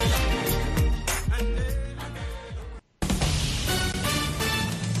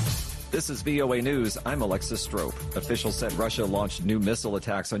This is VOA News. I'm Alexis Strope. Officials said Russia launched new missile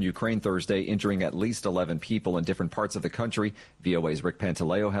attacks on Ukraine Thursday, injuring at least 11 people in different parts of the country. VOA's Rick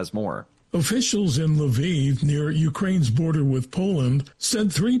Pantaleo has more. Officials in Lviv, near Ukraine's border with Poland,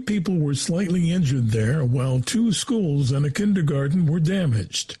 said 3 people were slightly injured there, while 2 schools and a kindergarten were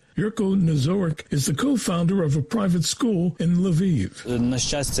damaged. Yurko Nazorek is the co-founder of a private school in Lviv.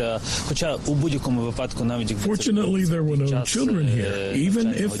 Fortunately, there were no children here.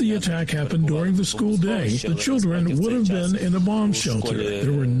 Even if the attack happened during the school day, the children would have been in a bomb shelter.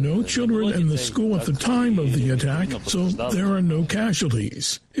 There were no children in the school at the time of the attack, so there are no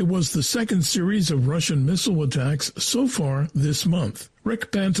casualties. It was the second series of Russian missile attacks so far this month.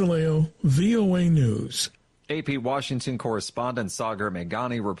 Rick Pantaleo, VOA News. AP Washington correspondent Sagar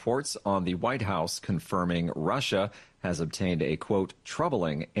Meghani reports on the White House confirming Russia has obtained a, quote,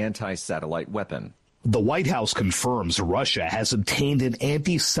 troubling anti-satellite weapon. The White House confirms Russia has obtained an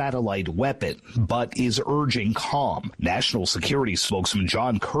anti-satellite weapon, but is urging calm. National Security spokesman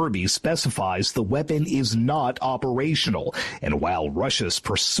John Kirby specifies the weapon is not operational, and while Russia's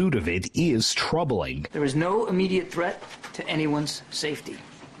pursuit of it is troubling. There is no immediate threat to anyone's safety.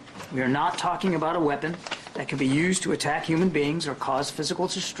 We are not talking about a weapon that can be used to attack human beings or cause physical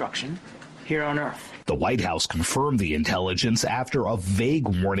destruction here on Earth. The White House confirmed the intelligence after a vague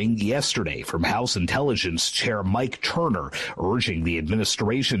warning yesterday from House Intelligence Chair Mike Turner, urging the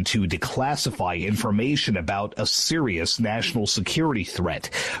administration to declassify information about a serious national security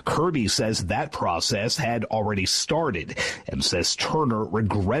threat. Kirby says that process had already started and says Turner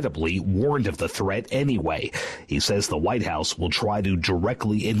regrettably warned of the threat anyway. He says the White House will try to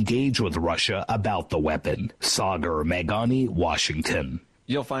directly engage with Russia about the weapon. Sagar Meghani, Washington.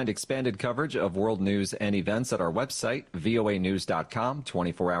 You'll find expanded coverage of world news and events at our website, voanews.com,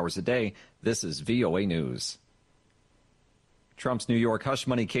 24 hours a day. This is VOA News. Trump's New York hush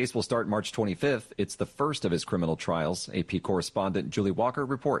money case will start March 25th. It's the first of his criminal trials. AP correspondent Julie Walker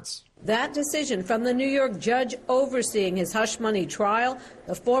reports. That decision from the New York judge overseeing his hush money trial,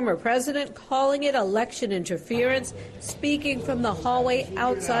 the former president calling it election interference, speaking from the hallway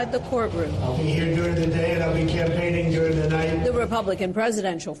outside the courtroom. I'll be here during the day and I'll be campaigning during the night. The Republican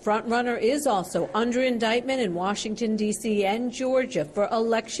presidential frontrunner is also under indictment in Washington, D.C. and Georgia for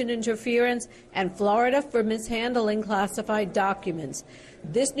election interference and Florida for mishandling classified documents.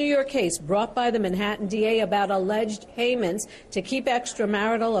 This New York case brought by the Manhattan DA about alleged payments to keep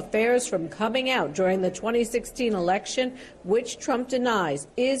extramarital affairs from coming out during the 2016 election, which Trump denies,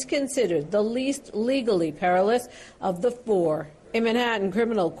 is considered the least legally perilous of the 4. In Manhattan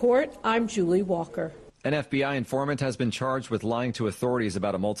Criminal Court, I'm Julie Walker. An FBI informant has been charged with lying to authorities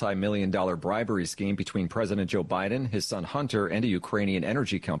about a multi-million-dollar bribery scheme between President Joe Biden, his son Hunter, and a Ukrainian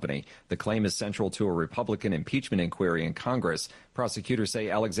energy company. The claim is central to a Republican impeachment inquiry in Congress. Prosecutors say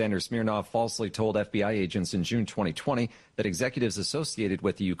Alexander Smirnov falsely told FBI agents in June 2020 that executives associated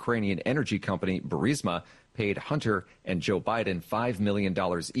with the Ukrainian energy company Burisma paid Hunter and Joe Biden $5 million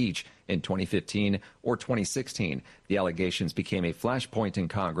each in 2015 or 2016. The allegations became a flashpoint in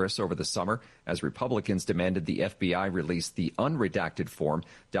Congress over the summer as Republicans demanded the FBI release the unredacted form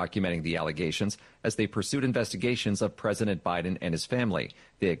documenting the allegations as they pursued investigations of President Biden and his family.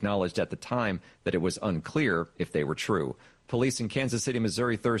 They acknowledged at the time that it was unclear if they were true. Police in Kansas City,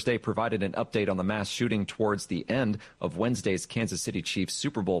 Missouri Thursday provided an update on the mass shooting towards the end of Wednesday's Kansas City Chiefs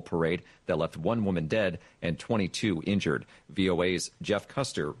Super Bowl parade that left 1 woman dead and 22 injured. VOA's Jeff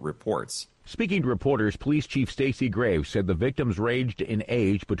Custer reports. Speaking to reporters, Police Chief Stacey Graves said the victims ranged in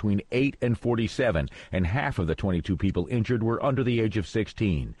age between 8 and 47, and half of the 22 people injured were under the age of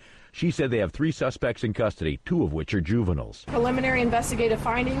 16. She said they have 3 suspects in custody, 2 of which are juveniles. Preliminary investigative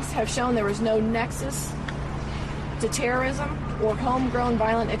findings have shown there was no nexus to terrorism or homegrown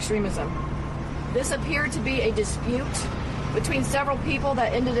violent extremism. This appeared to be a dispute between several people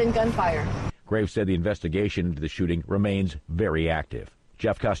that ended in gunfire. Graves said the investigation into the shooting remains very active.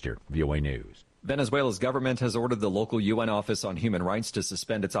 Jeff Custer, VOA News. Venezuela's government has ordered the local UN Office on Human Rights to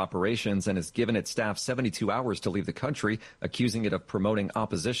suspend its operations and has given its staff 72 hours to leave the country, accusing it of promoting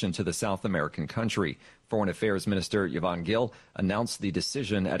opposition to the South American country. Foreign Affairs Minister Yvonne Gil announced the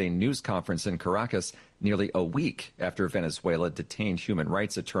decision at a news conference in Caracas nearly a week after Venezuela detained human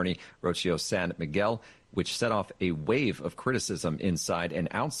rights attorney Rocio San Miguel, which set off a wave of criticism inside and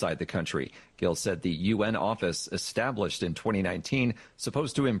outside the country. Gil said the UN office established in 2019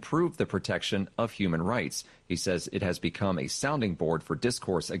 supposed to improve the protection of human rights. He says it has become a sounding board for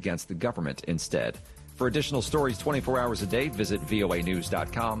discourse against the government instead. For additional stories 24 hours a day, visit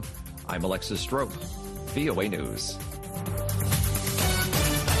voanews.com. I'm Alexis Strope, VOA News.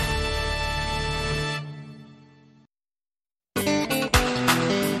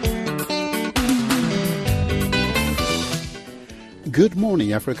 Good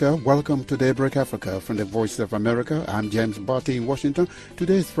morning, Africa. Welcome to Daybreak Africa from the Voice of America. I'm James Barty in Washington.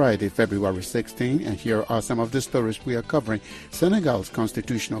 Today is Friday, February 16, and here are some of the stories we are covering. Senegal's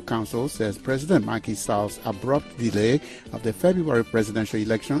Constitutional Council says President Macky Sall's abrupt delay of the February presidential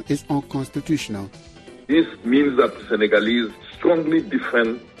election is unconstitutional. This means that Senegalese strongly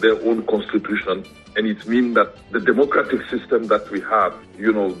defend their own constitution, and it means that the democratic system that we have,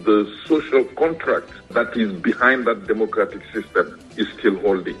 the social contract that is behind that democratic system is still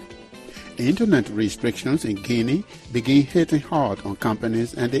holding. Internet restrictions in Guinea begin hitting hard on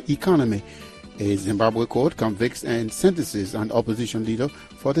companies and the economy. A Zimbabwe court convicts and sentences an opposition leader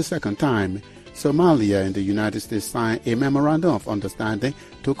for the second time. Somalia and the United States signed a Memorandum of Understanding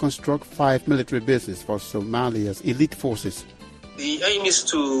to construct 5 military bases for Somalia's elite forces. The aim is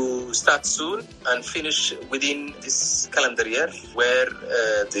to start soon and finish within this calendar year, where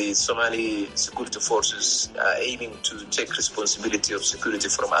the Somali security forces are aiming to take responsibility of security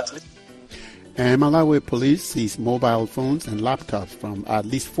from athletes. And Malawi police seized mobile phones and laptops from at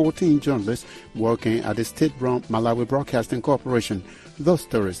least 14 journalists working at the state-run Malawi Broadcasting Corporation. Those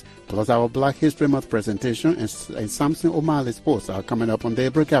stories, plus our Black History Month presentation and Samson O'Malley Sports are coming up on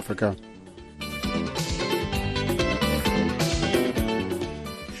Daybreak Africa.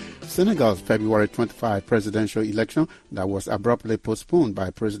 Senegal's February 25 presidential election that was abruptly postponed by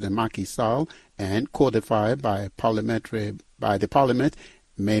President Macky Sall and codified by the parliament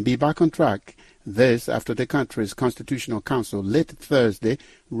may be back on track. This after the country's Constitutional Council late Thursday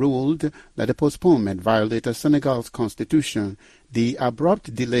ruled that the postponement violated Senegal's constitution. The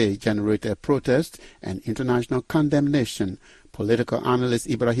abrupt delay generated protests and international condemnation. Political analyst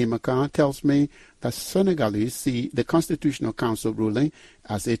Ibrahim Khan tells me that Senegalese see the Constitutional Council ruling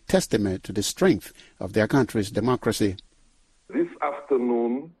as a testament to the strength of their country's democracy. This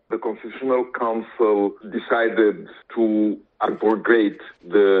afternoon, the Constitutional Council decided to abrogate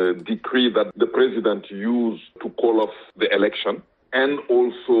the decree that the president used to call off the election, and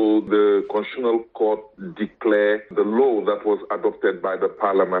also the Constitutional Court declared the law that was adopted by the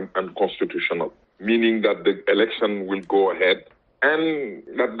parliament unconstitutional, meaning that the election will go ahead and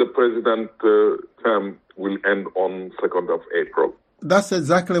that the president's term will end on 2nd of April. That's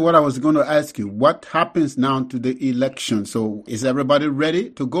exactly what I was going to ask you. What happens now to the election? So is everybody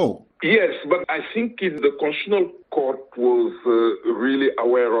ready to go? Yes, but I think the Constitutional Court was really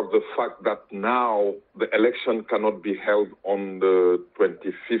aware of the fact that now the election cannot be held on the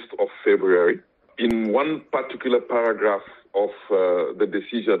 25th of February. In one particular paragraph of the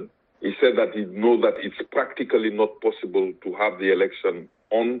decision, he said that he knows that it's practically not possible to have the election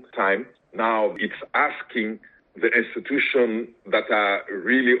on time. Now it's asking the institutions that are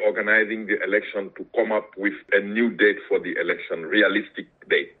really organizing the election to come up with a new date for the election, realistic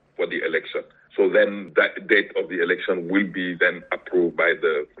date for the election. So then that date of the election will be then approved by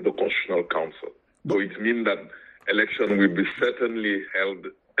the Constitutional Council. So it means that election will be certainly held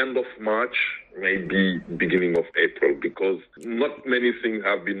end of March, maybe beginning of April, because not many things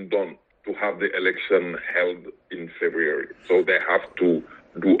have been done to have the election held in February. So they have to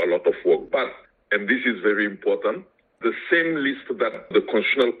do a lot of work. But, and this is very important, the same list that the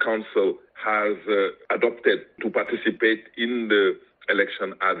Constitutional Council has adopted to participate in the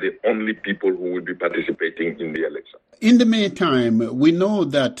election are the only people who will be participating in the election. In the meantime, we know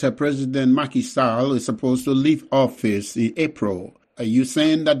that President Macky Sall is supposed to leave office in April. Are you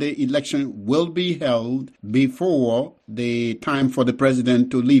saying that the election will be held before the time for the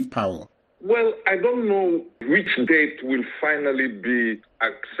president to leave power? Well, I don't know which date will finally be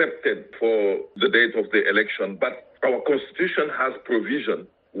accepted for the date of the election, but our constitution has provision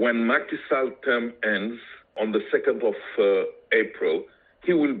when Macky Sall's term ends on the 2nd of April,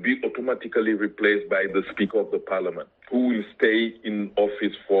 he will be automatically replaced by the Speaker of the Parliament, who will stay in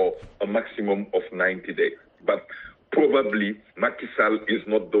office for a maximum of 90 days. But probably Macky Sall is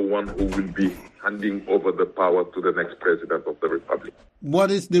not the one who will be handing over the power to the next president of the Republic.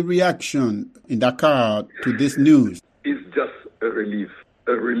 What is the reaction in Dakar to this news? It's just a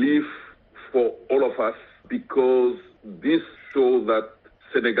relief for all of us, because this shows that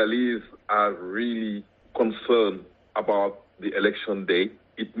Senegalese are really concerned about the election day.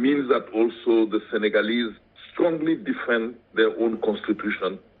 It means that also the Senegalese strongly defend their own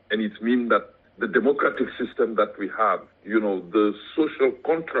constitution, and it means that the democratic system that we have, the social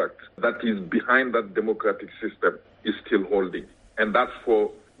contract that is behind that democratic system is still holding. And that's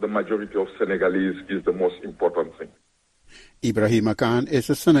for the majority of Senegalese is the most important thing. Ibrahim Khan is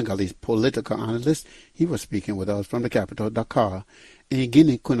a Senegalese political analyst. He was speaking with us from the capital, Dakar. In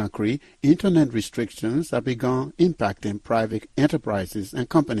Guinea-Conakry, internet restrictions have begun impacting private enterprises and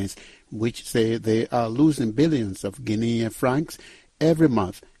companies, which say they are losing billions of Guinean francs every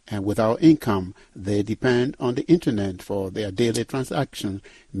month, and without income, they depend on the internet for their daily transactions.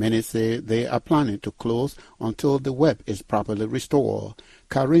 Many say they are planning to close until the web is properly restored.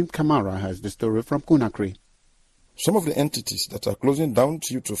 Karim Kamara has the story from Conakry. Some of the entities that are closing down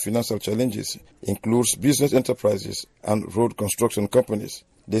due to financial challenges includes business enterprises and road construction companies.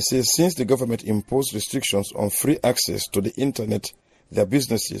 They say since the government imposed restrictions on free access to the internet, their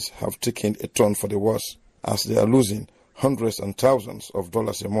businesses have taken a turn for the worse, as they are losing hundreds and thousands of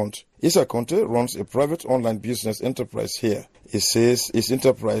dollars a month. Issa Conte runs a private online business enterprise here. He says his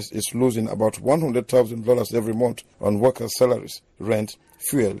enterprise is losing about $100,000 every month on workers' salaries, rent,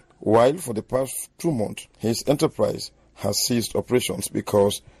 fuel, while for the past 2 months, his enterprise has ceased operations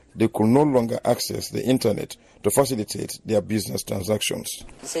because they could no longer access the internet to facilitate their business transactions.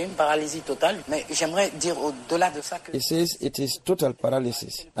 He says it is total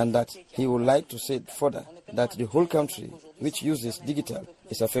paralysis and that he would like to say further that the whole country, which uses digital,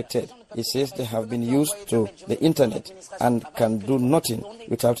 is affected. He says they have been used to the internet and can do nothing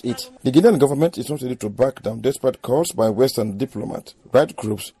without it. The Guinean government is not ready to back down despite calls by Western diplomats, right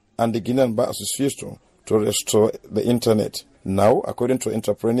groups, and the Guinean Bar Association to restore the internet. Now, according to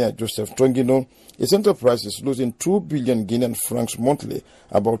entrepreneur Joseph Tongino, his enterprise is losing 2 billion Guinean francs monthly,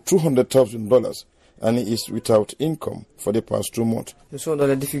 about $200,000, and he is without income for the past 2 months. He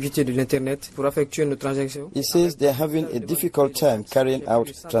says they are having a difficult time carrying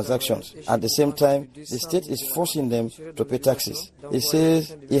out transactions. At the same time, the state is forcing them to pay taxes. He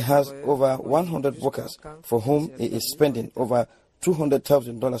says he has over 100 workers for whom he is spending over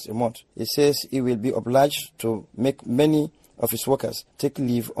 $200,000 a month. He says he will be obliged to make many of his workers take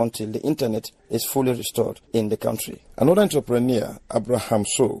leave until the internet is fully restored in the country. Another entrepreneur, Abraham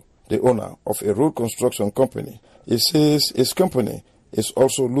So, the owner of a road construction company, he says his company is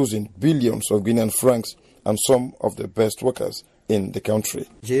also losing billions of Guinean francs and some of the best workers in the country.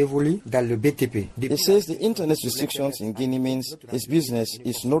 He says the internet restrictions in Guinea means his business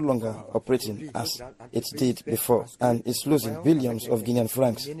is no longer operating as it did before and is losing billions of Guinean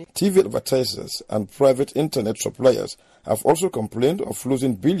francs. TV advertisers and private internet suppliers have also complained of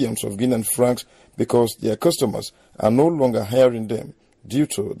losing billions of Guinean francs because their customers are no longer hiring them due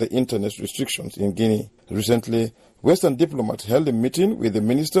to the internet restrictions in Guinea. Recently, Western diplomats held a meeting with the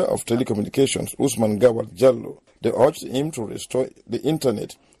Minister of Telecommunications, Usman Gawal Jallo. They urged him to restore the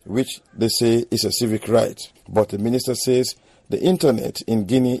internet, which they say is a civic right. But the minister says the internet in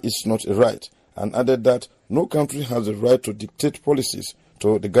Guinea is not a right, and added that no country has the right to dictate policies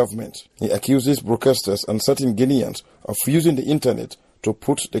to the government. He accuses broadcasters and certain Guineans of using the internet to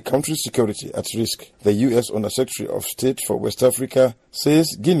put the country's security at risk. The U.S. Undersecretary of State for West Africa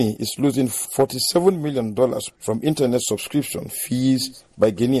says Guinea is losing $47 million from internet subscription fees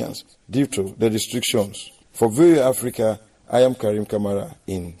by Guineans due to the restrictions. For VOA Africa, I am Karim Kamara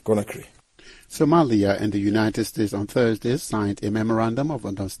in Conakry. Somalia and the United States on Thursday signed a Memorandum of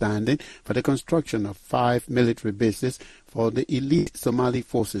Understanding for the construction of 5 military bases for the elite Somali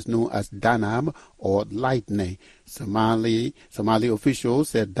forces known as DANAM or Lightning. Somali officials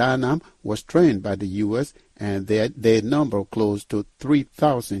said DANAM was trained by the U.S. and their number close to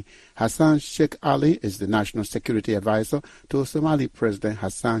 3,000. Hassan Sheikh Ali is the National Security Advisor to Somali President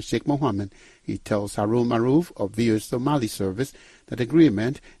Hassan Sheikh Mohammed. He tells Harun Maruf of VOA's Somali service that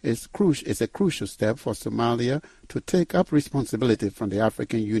agreement is a crucial step for Somalia to take up responsibility from the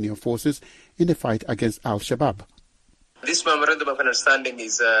African Union forces in the fight against Al-Shabaab. This Memorandum of Understanding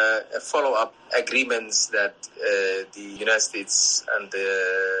is a follow-up agreements that the United States and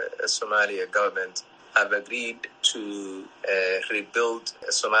the Somalia government have agreed to rebuild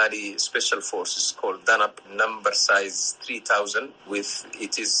a Somali special forces called DANAP, number size 3,000, with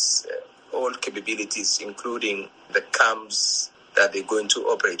its all capabilities, including the camps that they're going to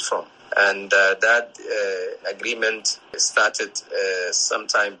operate from. And that agreement started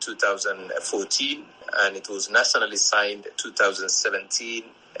sometime 2014, and it was nationally signed 2017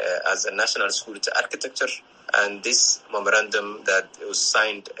 as a national security architecture. And this memorandum that was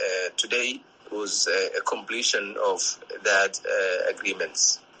signed today was a completion of that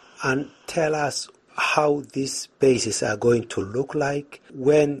agreements. And tell us how these bases are going to look like.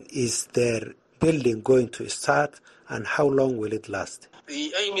 When is their building going to start, and how long will it last?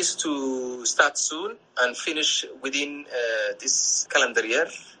 The aim is to start soon and finish within this calendar year,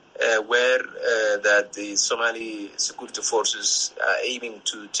 where that the Somali security forces are aiming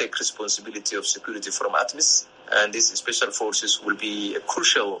to take responsibility of security from ATMIS, and these special forces will be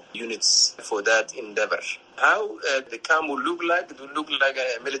crucial units for that endeavor. How the camp will look like? It will look like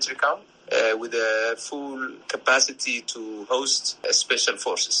a military camp with a full capacity to host special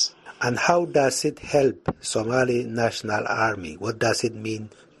forces. And how does it help Somali National Army? What does it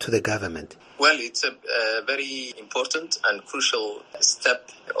mean to the government? Well, it's a very important and crucial step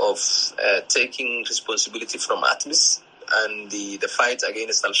of taking responsibility from ATMIS and the fight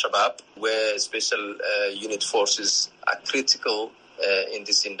against Al-Shabaab, where special unit forces are critical in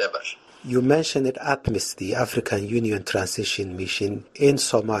this endeavor. You mentioned it, ATMIS, the African Union Transition Mission in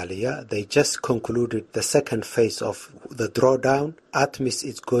Somalia. They just concluded the second phase of the drawdown. ATMIS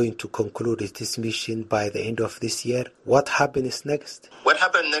is going to conclude this mission by the end of this year. What happens next? What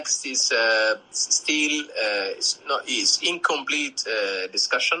happens next is still is incomplete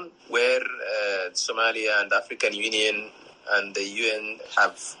discussion, where Somalia and the African Union and the UN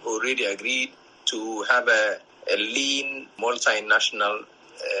have already agreed to have a lean multinational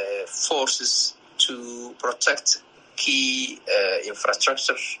forces to protect key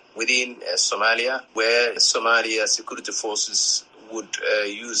infrastructure within Somalia, where Somalia security forces would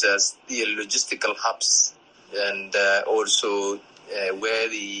use as the logistical hubs, and also where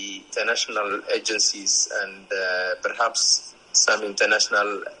the international agencies and perhaps some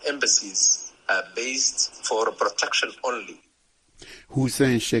international embassies are based for protection only.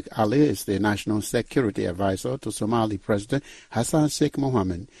 Hussein Sheikh Ali is the National Security Advisor to Somali President Hassan Sheikh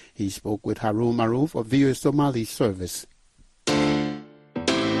Mohammed. He spoke with Harun Maruf of VOA Somali Service.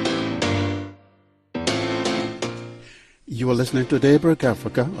 You are listening to Daybreak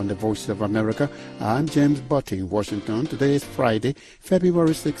Africa on the Voice of America. I'm James Butty in Washington. Today is Friday,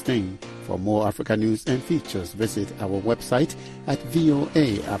 February 16. For more Africa news and features, visit our website at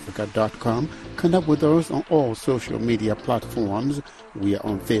voaafrica.com. Connect with us on all social media platforms. We are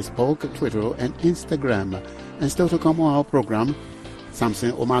on Facebook, Twitter, and Instagram. And still to come on our program,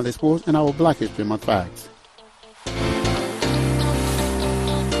 Samson O'Malley Sports and our Black History Month facts.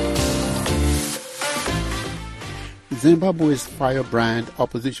 Zimbabwe's firebrand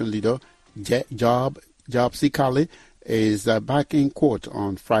opposition leader, Job Sikali, is back in court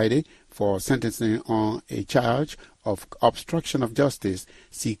on Friday for sentencing on a charge of obstruction of justice.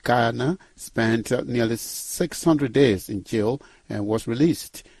 Sikana spent nearly 600 days in jail and was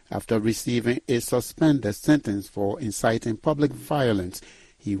released after receiving a suspended sentence for inciting public violence.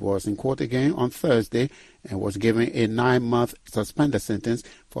 He was in court again on Thursday and was given a 9-month suspended sentence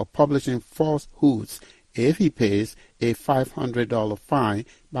for publishing falsehoods if he pays a $500 fine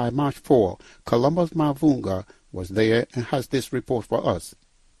by March 4. Columbus Mavunga was there and has this report for us.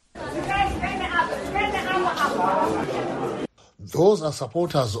 Those are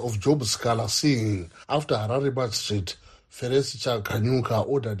supporters of Job Sikala singing after Harare Magistrate Feresicha Kanyuka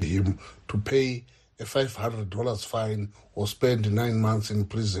ordered him to pay a $500 fine or spend 9 months in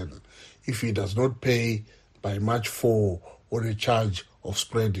prison if he does not pay by March 4 on a charge of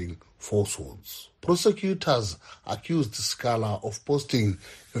spreading falsehoods. Prosecutors accused Sikala of posting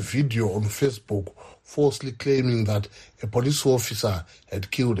a video on Facebook falsely claiming that a police officer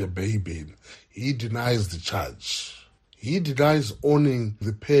had killed a baby. He denies the charge. He denies owning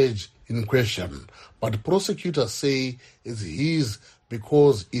the page in question, but prosecutors say it's his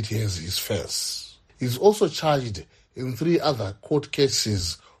because it has his face. He's also charged in 3 other court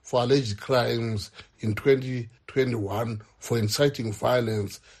cases for alleged crimes in 2021 for inciting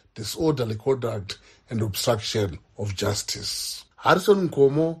violence, disorderly conduct, and obstruction of justice. Harrison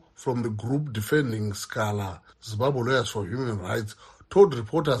Nkomo from the group defending Sikala, Zimbabwe Lawyers for Human Rights, told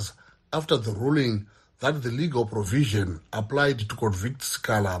reporters after the ruling that the legal provision applied to convict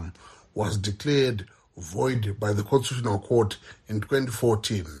Sikala was declared void by the Constitutional Court in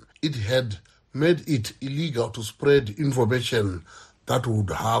 2014. It had made it illegal to spread information that would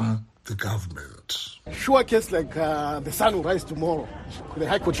harm the government. Sure, a case like the sun will rise tomorrow. The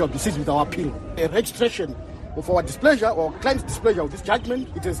High Court shall proceed with our appeal. A registration of our displeasure or client's displeasure with this judgment,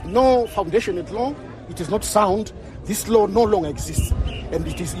 it has no foundation in law. It is not sound. This law no longer exists. And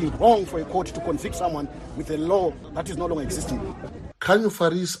it is wrong for a court to convict someone with a law that is no longer existing. Kanyu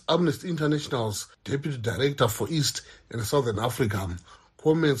Faris, Amnesty International's Deputy Director for East and Southern Africa,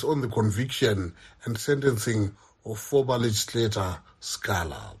 comments on the conviction and sentencing of former legislator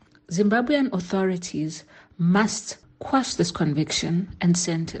Sikala. Zimbabwean authorities must quash this conviction and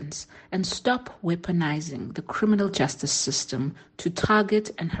sentence and stop weaponizing the criminal justice system to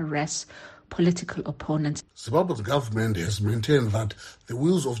target and harass political opponents. Zimbabwe's government has maintained that the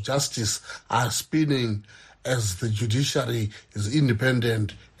wheels of justice are spinning as the judiciary is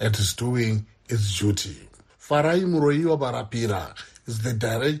independent and is doing its duty. Farai Muroiwa Barapira is the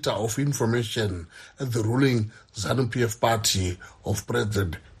Director of Information at the ruling ZANU-PF party of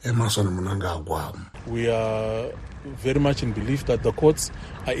President Emerson Mnangagwa. We are very much in belief that the courts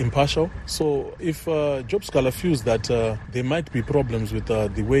are impartial. So if Job Scala feels that there might be problems with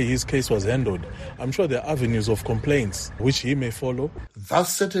the way his case was handled, I'm sure there are avenues of complaints which he may follow.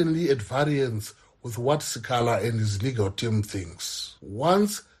 That's certainly at variance with what Scala and his legal team thinks.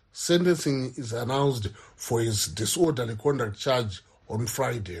 Once sentencing is announced for his disorderly conduct charge on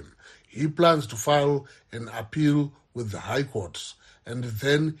Friday, he plans to file an appeal with the High Court, and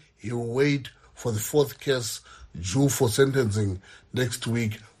then he will wait for the fourth case due for sentencing next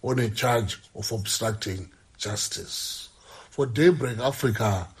week on a charge of obstructing justice. For Daybreak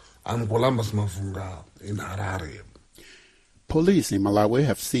Africa, I'm Columbus Mavunga in Harare. Police in Malawi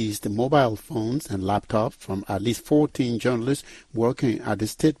have seized mobile phones and laptops from at least 14 journalists working at the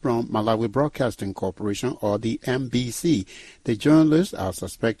state-run Malawi Broadcasting Corporation, or the MBC. The journalists are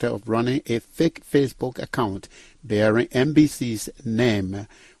suspected of running a fake Facebook account bearing MBC's name,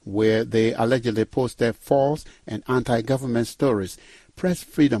 where they allegedly posted false and anti-government stories. Press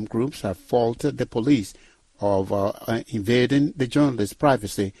freedom groups have faulted the police of invading the journalists'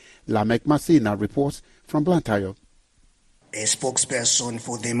 privacy. Lamek Masina reports from Blantyre. A spokesperson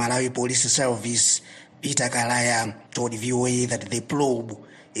for the Malawi Police Service, Peter Kalaya, told VOA that the probe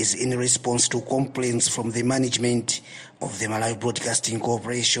is in response to complaints from the management of the Malawi Broadcasting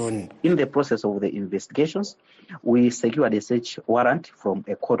Corporation. In the process of the investigations, we secured a search warrant from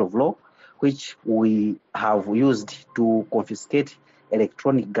a court of law, which we have used to confiscate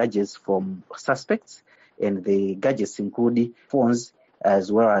electronic gadgets from suspects, and the gadgets include phones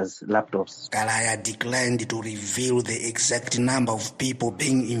as well as laptops. Kalaya declined to reveal the exact number of people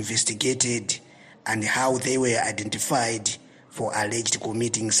being investigated and how they were identified for alleged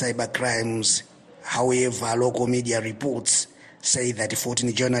committing cyber crimes. However, local media reports say that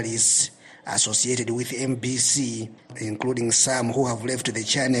 14 journalists associated with MBC, including some who have left the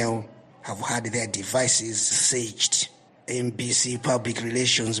channel, have had their devices searched. MBC Public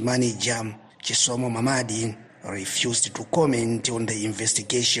Relations Manager Chisomo Mamadi refused to comment on the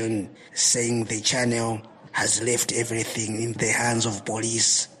investigation, saying the channel has left everything in the hands of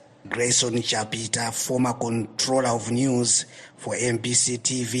police. Grayson Chapita, former controller of news for MBC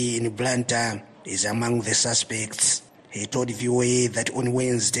TV in Blantyre, is among the suspects. He told VOA that on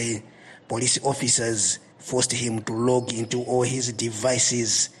Wednesday, police officers forced him to log into all his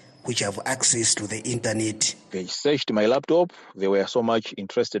devices which have access to the internet. They searched my laptop. They were so much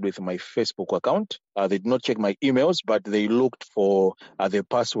interested with my Facebook account. They did not check my emails, but they looked for the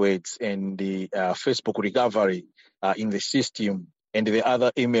passwords and the Facebook recovery in the system and the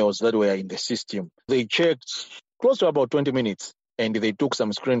other emails that were in the system. They checked close to about 20 minutes and they took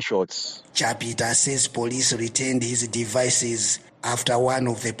some screenshots. Chapita says police retained his devices after one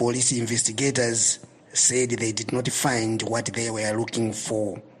of the police investigators said they did not find what they were looking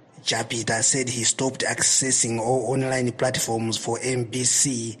for. Chapita said he stopped accessing all online platforms for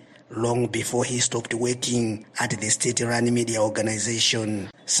MBC long before he stopped working at the state-run media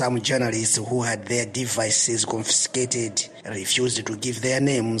organization. Some journalists who had their devices confiscated refused to give their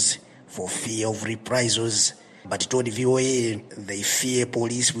names for fear of reprisals, but told VOA they fear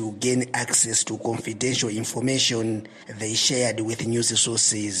police will gain access to confidential information they shared with news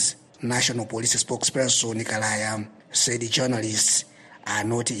sources. National Police spokesperson Kalaya said journalists are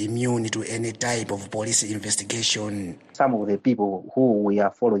not immune to any type of police investigation. Some of the people who we are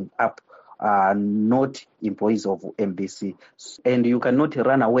following up are not employees of MBC. And you cannot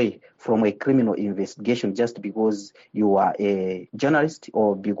run away from a criminal investigation just because you are a journalist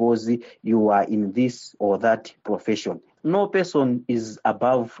or because you are in this or that profession. No person is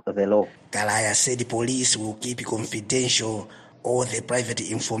above the law. Kalaya said the police will keep confidential all the private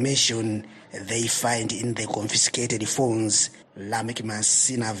information they find in the confiscated phones. Lamek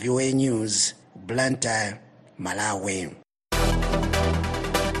Masina, VOA News, Blantyre, Malawi.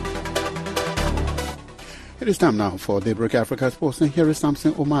 It is time now for Daybreak Africa Sports, and here is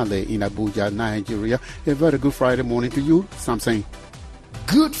Samson Omale in Abuja, Nigeria. A very good Friday morning to you, Samson.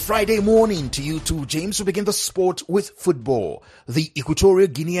 Good Friday morning to you too, James. We begin the sport with football. The Equatorial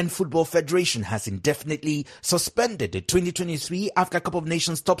Guinean Football Federation has indefinitely suspended the 2023 Africa Cup of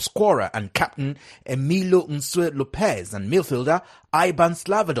Nations top scorer and captain Emilio Nsue Lopez and midfielder Iban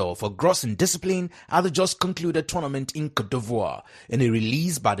Slavador for gross indiscipline at the just concluded tournament in Cote d'Ivoire. In a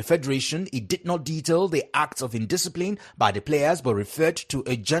release by the Federation, it did not detail the acts of indiscipline by the players but referred to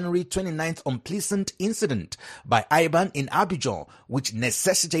a January 29th unpleasant incident by Iban in Abidjan, which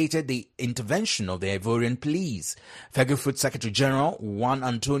necessitated the intervention of the Ivorian police. Fegafoot Secretary General Juan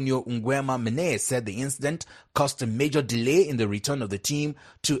Antonio Nguema Mene said the incident caused a major delay in the return of the team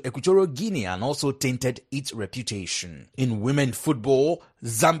to Equatorial Guinea and also tainted its reputation. In women football,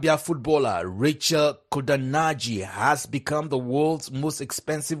 Zambia footballer Rachel Kodanaji has become the world's most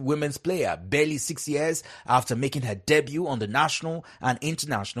expensive women's player, barely 6 years after making her debut on the national and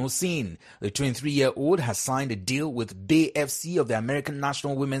international scene. The 23-year-old has signed a deal with Bay FC of the American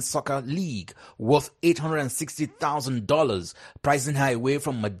National Women's Soccer League worth $860,000, pricing her away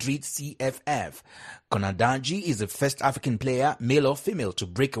from Madrid CFF. Konadaji is the first African player, male or female, to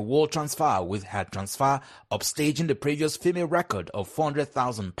break a world transfer, with her transfer upstaging the previous female record of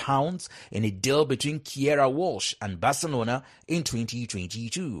 £400,000 in a deal between Kiera Walsh and Barcelona in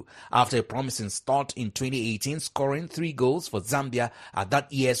 2022. After a promising start in 2018, scoring 3 goals for Zambia at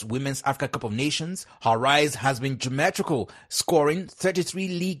that year's Women's Africa Cup of Nations, her rise has been geometrical, scoring 33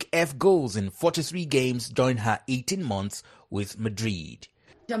 League F goals in 43 games during her 18 months with Madrid.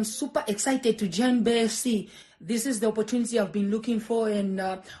 I'm super excited to join BFC. This is the opportunity I've been looking for, and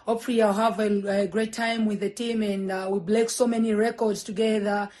hopefully I'll have a great time with the team, and we break so many records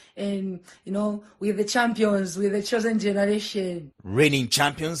together, and with the champions, with the chosen generation. Reigning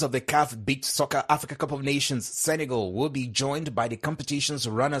champions of the CAF Beach Soccer Africa Cup of Nations, Senegal, will be joined by the competition's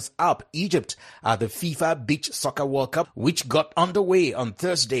runners-up, Egypt, at the FIFA Beach Soccer World Cup, which got underway on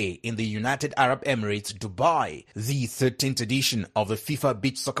Thursday in the United Arab Emirates, Dubai. The 13th edition of the FIFA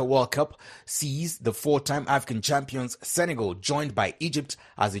Beach Soccer World Cup sees the 4-time African champions Senegal joined by Egypt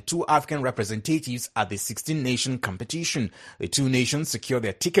as the 2 African representatives at the 16-nation competition. The 2 nations secure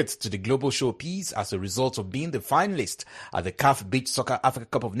their tickets to the global showpiece as a result of being the finalists at the CAF Beach Soccer Africa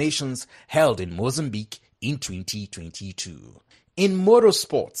Cup of Nations held in Mozambique in 2022. In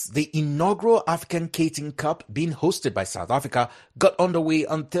motorsports, the inaugural African Skating Cup, being hosted by South Africa, got underway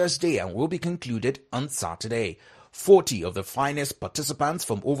on Thursday and will be concluded on Saturday. 40 of the finest participants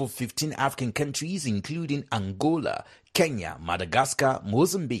from over 15 African countries, including Angola, Kenya, Madagascar,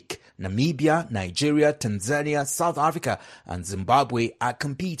 Mozambique, Namibia, Nigeria, Tanzania, South Africa, and Zimbabwe, are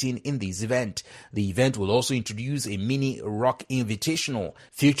competing in this event. The event will also introduce a mini rock invitational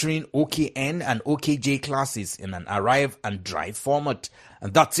featuring OKN and OKJ classes in an arrive and drive format.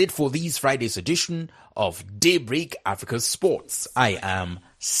 And that's it for this Friday's edition of Daybreak Africa Sports. I am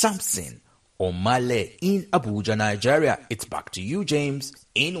Samson Omale in Abuja, Nigeria. It's back to you, James,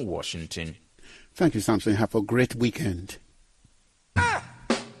 in Washington. Thank you, Samson. Have a great weekend.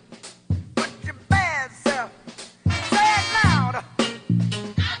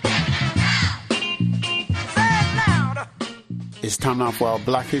 It's time now for our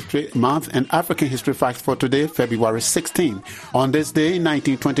Black History Month and African History Facts for today, February 16. On this day, in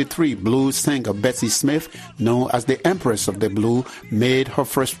 1923, blues singer Bessie Smith, known as the Empress of the Blue, made her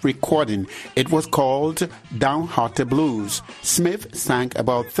first recording. It was called Downhearted Blues. Smith sang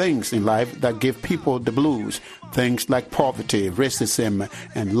about things in life that give people the blues, things like poverty, racism,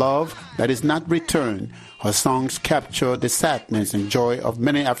 and love that is not returned. Her songs capture the sadness and joy of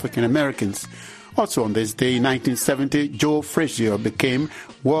many African Americans. Also on this day, in 1970, Joe Frazier became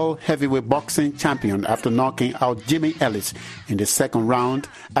World Heavyweight Boxing Champion after knocking out Jimmy Ellis in the second round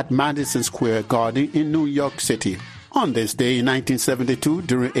at Madison Square Garden in New York City. On this day in 1972,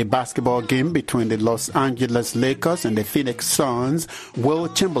 during a basketball game between the Los Angeles Lakers and the Phoenix Suns, Will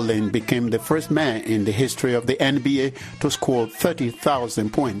Chamberlain became the first man in the history of the NBA to score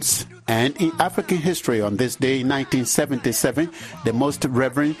 30,000 points. And in African history, on this day in 1977, the Most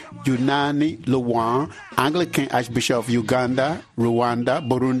Reverend Unani Luwan, Anglican Archbishop of Uganda, Rwanda,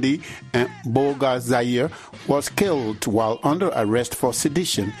 Burundi, and Boga Zaire, was killed while under arrest for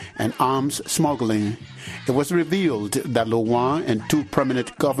sedition and arms smuggling. It was revealed that Luwan and 2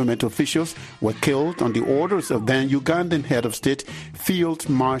 prominent government officials were killed on the orders of then Ugandan head of state, Field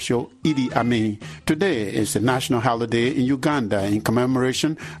Marshal Idi Amin. Today is a national holiday in Uganda in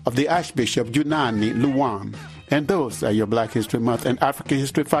commemoration of the Archbishop Unani Luwan. And those are your Black History Month and African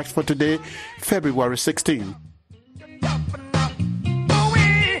History Facts for today, February 16.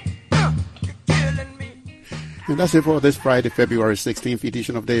 And that's it for this Friday, February 16th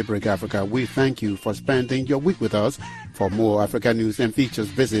edition of Daybreak Africa. We thank you for spending your week with us. For more Africa news and features,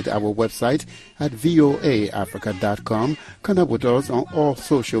 visit our website at voaafrica.com. Connect with us on all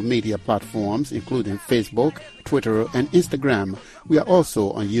social media platforms, including Facebook, Twitter, and Instagram. We are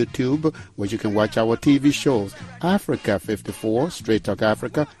also on YouTube, where you can watch our TV shows, Africa 54, Straight Talk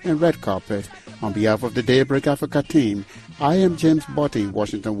Africa, and Red Carpet. On behalf of the Daybreak Africa team, I am James Botti in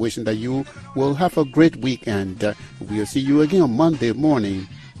Washington, wishing that you will have a great weekend. We'll see you again on Monday morning.